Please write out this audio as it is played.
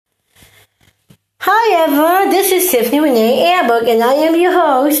Hi everyone, this is Tiffany Renee Airbook, and I am your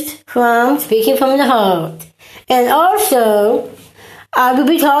host from Speaking from the Heart. And also, I will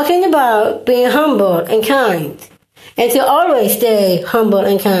be talking about being humble and kind, and to always stay humble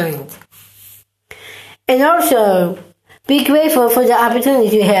and kind. And also, be grateful for the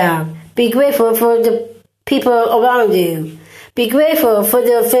opportunities you have. Be grateful for the people around you. Be grateful for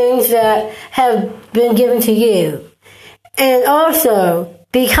the things that have been given to you. And also,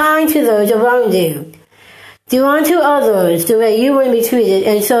 be kind to those around you. Do unto others the way you want to be treated,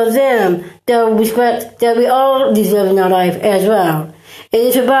 and show them the respect that we all deserve in our life as well. It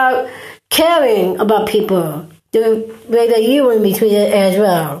is about caring about people the way that you want to be treated as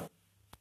well.